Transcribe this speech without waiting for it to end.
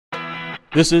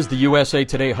This is the USA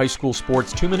Today High School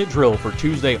Sports 2-Minute Drill for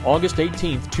Tuesday, August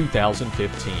 18th,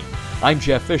 2015. I'm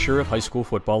Jeff Fisher of High School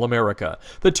Football America.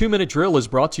 The 2-Minute Drill is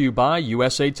brought to you by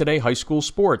USA Today High School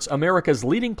Sports, America's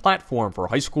leading platform for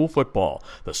high school football.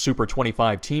 The Super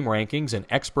 25 team rankings and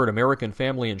expert American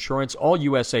Family Insurance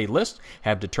All-USA lists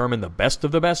have determined the best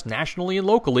of the best nationally and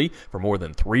locally for more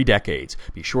than 3 decades.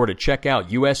 Be sure to check out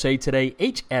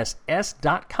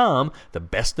usatodayhss.com, the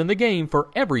best in the game for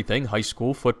everything high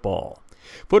school football.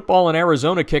 Football in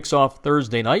Arizona kicks off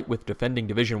Thursday night with defending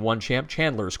Division I champ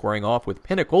Chandler squaring off with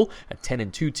Pinnacle, a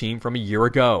 10-2 team from a year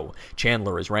ago.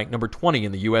 Chandler is ranked number 20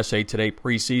 in the USA Today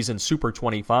preseason Super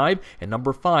 25 and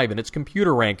number 5 in its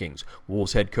computer rankings.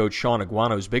 Wolves head coach Sean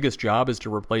Aguano's biggest job is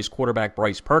to replace quarterback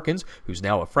Bryce Perkins, who's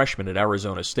now a freshman at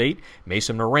Arizona State.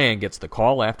 Mason Moran gets the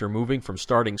call after moving from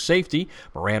starting safety.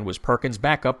 Moran was Perkins'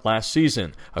 backup last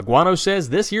season. Aguano says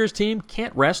this year's team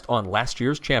can't rest on last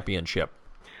year's championship.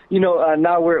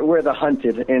 Now we're the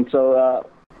hunted, and so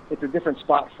it's a different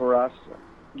spot for us.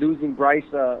 Losing Bryce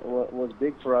was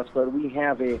big for us, but we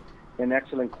have an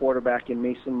excellent quarterback in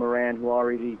Mason Moran who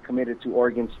already committed to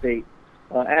Oregon State.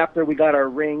 After we got our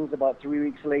rings, about 3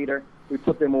 weeks later, we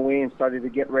put them away and started to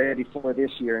get ready for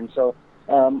this year. And so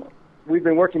we've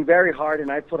been working very hard, and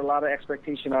I put a lot of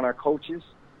expectation on our coaches.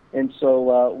 And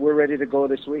so we're ready to go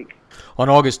this week. On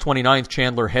August 29th,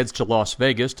 Chandler heads to Las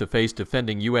Vegas to face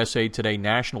defending USA Today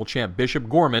national champ Bishop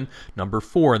Gorman, number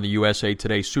 4 in the USA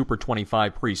Today Super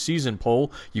 25 preseason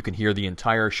poll. You can hear the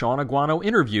entire Sean Aguano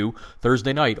interview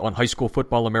Thursday night on High School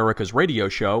Football America's radio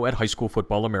show at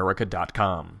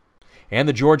highschoolfootballamerica.com. And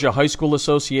the Georgia High School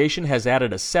Association has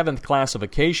added a 7th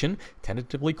classification,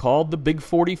 tentatively called the Big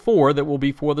 44, that will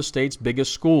be for the state's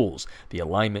biggest schools. The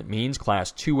alignment means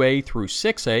Class 2A through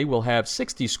 6A will have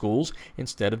 60 schools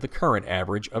instead of the current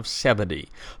average of 70.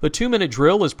 The 2-Minute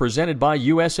Drill is presented by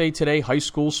USA Today High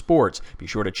School Sports. Be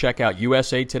sure to check out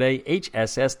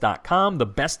usatodayhss.com, the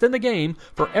best in the game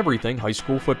for everything high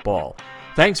school football.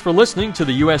 Thanks for listening to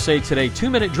the USA Today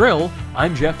 2-Minute Drill.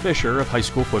 I'm Jeff Fisher of High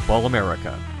School Football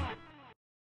America.